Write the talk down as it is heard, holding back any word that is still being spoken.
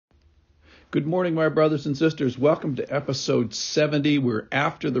Good morning, my brothers and sisters. Welcome to episode 70. We're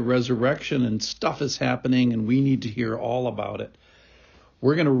after the resurrection and stuff is happening and we need to hear all about it.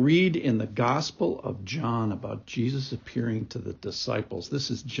 We're going to read in the Gospel of John about Jesus appearing to the disciples. This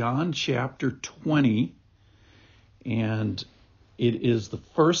is John chapter 20, and it is the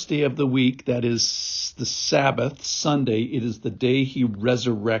first day of the week. That is the Sabbath, Sunday. It is the day he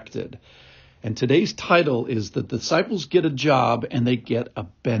resurrected. And today's title is The Disciples Get a Job and They Get a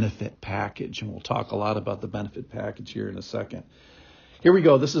Benefit Package. And we'll talk a lot about the benefit package here in a second. Here we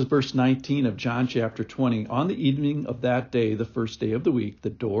go. This is verse 19 of John chapter 20. On the evening of that day, the first day of the week, the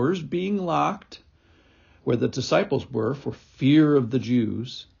doors being locked where the disciples were for fear of the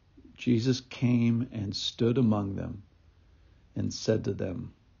Jews, Jesus came and stood among them and said to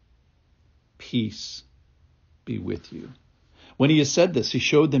them, "Peace be with you." When he had said this, he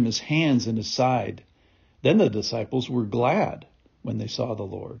showed them his hands and his side. Then the disciples were glad when they saw the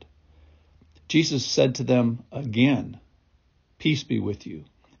Lord. Jesus said to them again, "Peace be with you.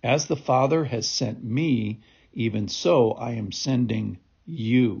 As the Father has sent me, even so I am sending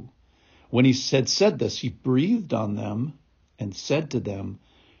you." When he had said this, he breathed on them and said to them,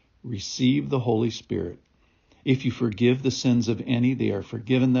 "Receive the Holy Spirit. If you forgive the sins of any, they are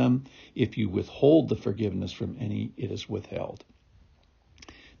forgiven them. If you withhold the forgiveness from any, it is withheld."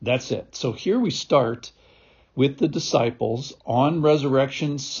 That's it. So here we start with the disciples on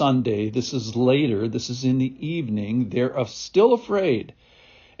Resurrection Sunday. This is later. This is in the evening. They're still afraid.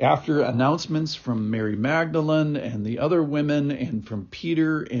 After announcements from Mary Magdalene and the other women and from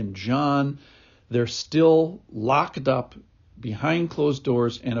Peter and John, they're still locked up behind closed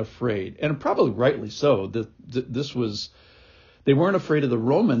doors and afraid. And probably rightly so. They weren't afraid of the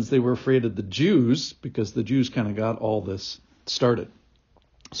Romans. They were afraid of the Jews because the Jews kind of got all this started.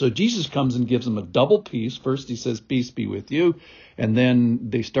 So Jesus comes and gives them a double peace. First he says, "Peace be with you." And then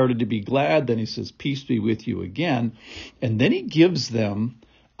they started to be glad. Then he says, "Peace be with you" again. And then he gives them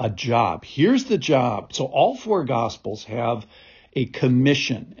a job. Here's the job. So all four Gospels have a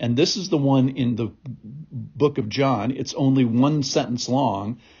commission. And this is the one in the book of John. It's only one sentence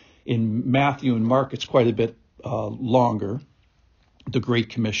long. In Matthew and Mark, it's quite a bit longer. The Great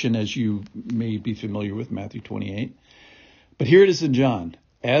Commission, as you may be familiar with, Matthew 28. But here it is in John.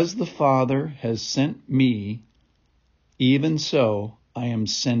 "As the Father has sent me, even so I am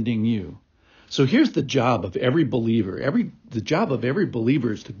sending you." So here's the job of every believer. The job of every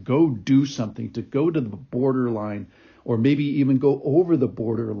believer is to go do something, to go to the borderline, or maybe even go over the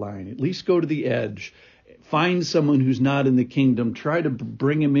borderline, at least go to the edge. Find someone who's not in the kingdom, try to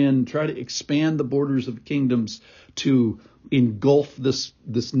bring him in, try to expand the borders of kingdoms to engulf this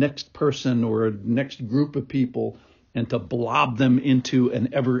next person or a next group of people and to blob them into an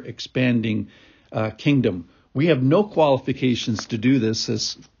ever-expanding kingdom. We have no qualifications to do this,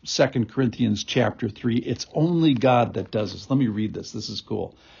 as 2 Corinthians chapter 3. It's only God that does this. Let me read this. This is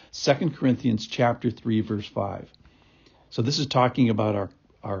cool. 2 Corinthians chapter 3, verse 5. So this is talking about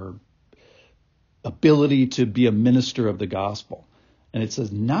our ability to be a minister of the gospel. And it says,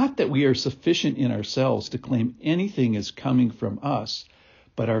 "Not that we are sufficient in ourselves to claim anything is coming from us,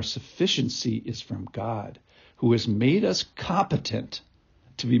 but our sufficiency is from God, who has made us competent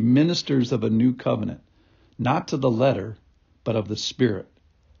to be ministers of a new covenant, not to the letter, but of the Spirit.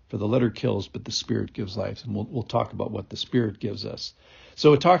 For the letter kills, but the Spirit gives life." And we'll talk about what the Spirit gives us.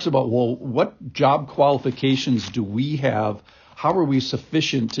 So it talks about, well, what job qualifications do we have? How are we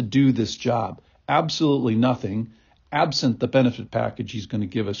sufficient to do this job? Absolutely nothing, absent the benefit package he's going to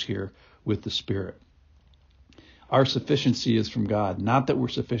give us here with the Spirit. Our sufficiency is from God, not that we're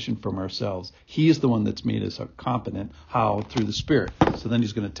sufficient from ourselves. He is the one that's made us competent. How? Through the Spirit. So then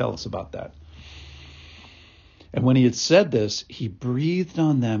he's going to tell us about that. And when he had said this, he breathed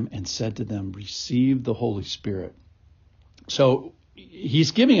on them and said to them, "Receive the Holy Spirit." So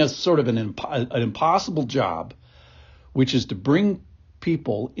he's giving us sort of an impossible job, which is to bring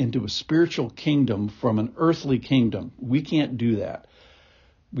people into a spiritual kingdom from an earthly kingdom. We can't do that.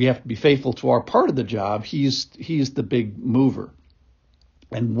 We have to be faithful to our part of the job. He's the big mover.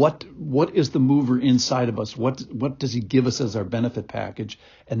 And what is the mover inside of us? What does he give us as our benefit package?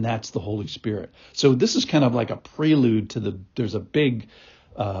 And that's the Holy Spirit. So this is kind of like a prelude to there's a big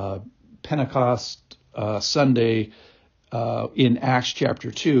Pentecost Sunday in Acts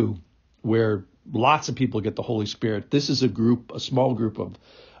chapter 2, where lots of people get the Holy Spirit. This is a small group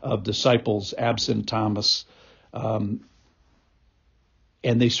of disciples, absent Thomas, and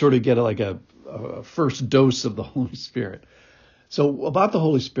they sort of get a first dose of the Holy Spirit. So about the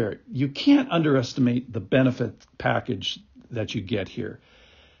Holy Spirit, you can't underestimate the benefit package that you get here.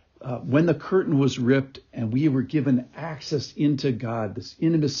 when the curtain was ripped and we were given access into God, this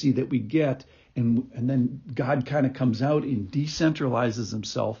intimacy that we get, and then God kind of comes out and decentralizes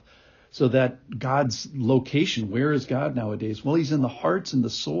himself so that God's location, where is God nowadays? Well, he's in the hearts and the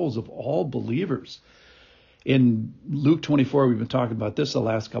souls of all believers. In Luke 24, we've been talking about this the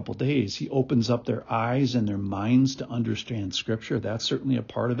last couple of days. He opens up their eyes and their minds to understand Scripture. That's certainly a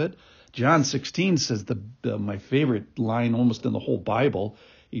part of it. John 16 says my favorite line almost in the whole Bible.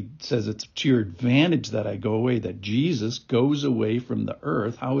 He says, it's to your advantage that I go away, that Jesus goes away from the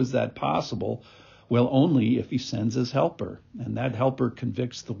earth. How is that possible? Well, only if he sends his helper. And that helper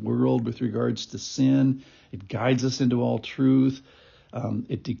convicts the world with regards to sin. It guides us into all truth.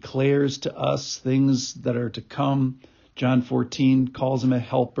 It declares to us things that are to come. John 14 calls him a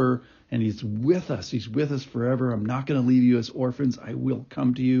helper, and he's with us. He's with us forever. I'm not going to leave you as orphans. I will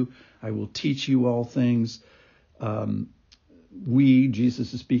come to you. I will teach you all things.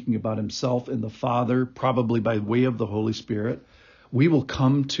 Jesus is speaking about himself and the Father, probably by way of the Holy Spirit. We will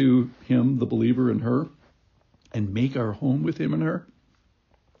come to him, the believer in her, and make our home with him and her.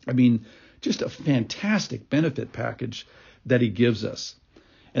 I mean, just a fantastic benefit package that he gives us.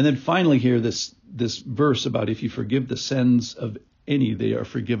 And then finally here, this verse about if you forgive the sins of any, they are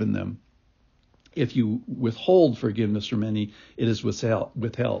forgiven them. If you withhold forgiveness from any, it is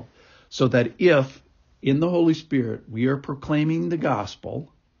withheld. So that if in the Holy Spirit we are proclaiming the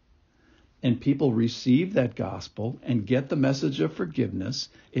gospel and people receive that gospel and get the message of forgiveness,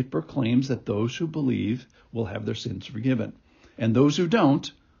 it proclaims that those who believe will have their sins forgiven. And those who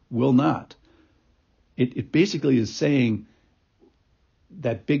don't will not. It basically is saying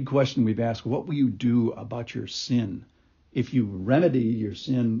that big question we've asked, what will you do about your sin? If you remedy your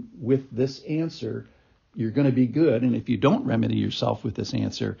sin with this answer, you're going to be good. And if you don't remedy yourself with this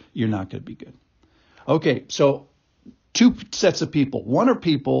answer, you're not going to be good. Okay, so two sets of people. One are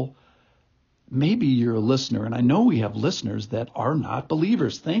people, maybe you're a listener, and I know we have listeners that are not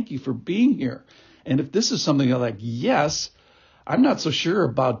believers. Thank you for being here. And if this is something like, yes, I'm not so sure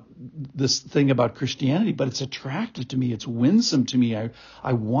about this thing about Christianity, but it's attractive to me. It's winsome to me.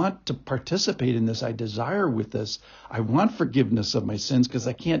 I want to participate in this. I desire with this. I want forgiveness of my sins because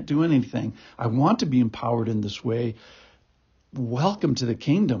I can't do anything. I want to be empowered in this way. Welcome to the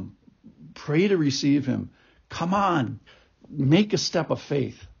kingdom. Pray to receive him. Come on, make a step of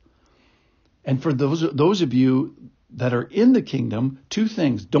faith. And for those of you that are in the kingdom, two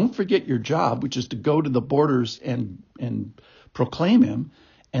things. Don't forget your job, which is to go to the borders and proclaim him.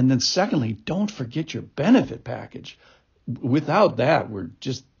 And then secondly, don't forget your benefit package. Without that, we're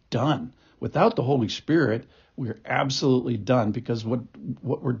just done. Without the Holy Spirit, we're absolutely done, because what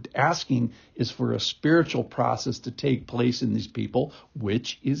we're asking is for a spiritual process to take place in these people,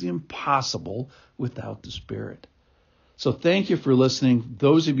 which is impossible without the Spirit. So thank you for listening.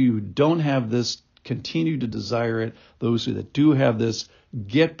 Those of you who don't have this, continue to desire it. Those that do have this,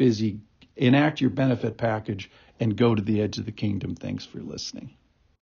 get busy, enact your benefit package, and go to the edge of the kingdom. Thanks for listening.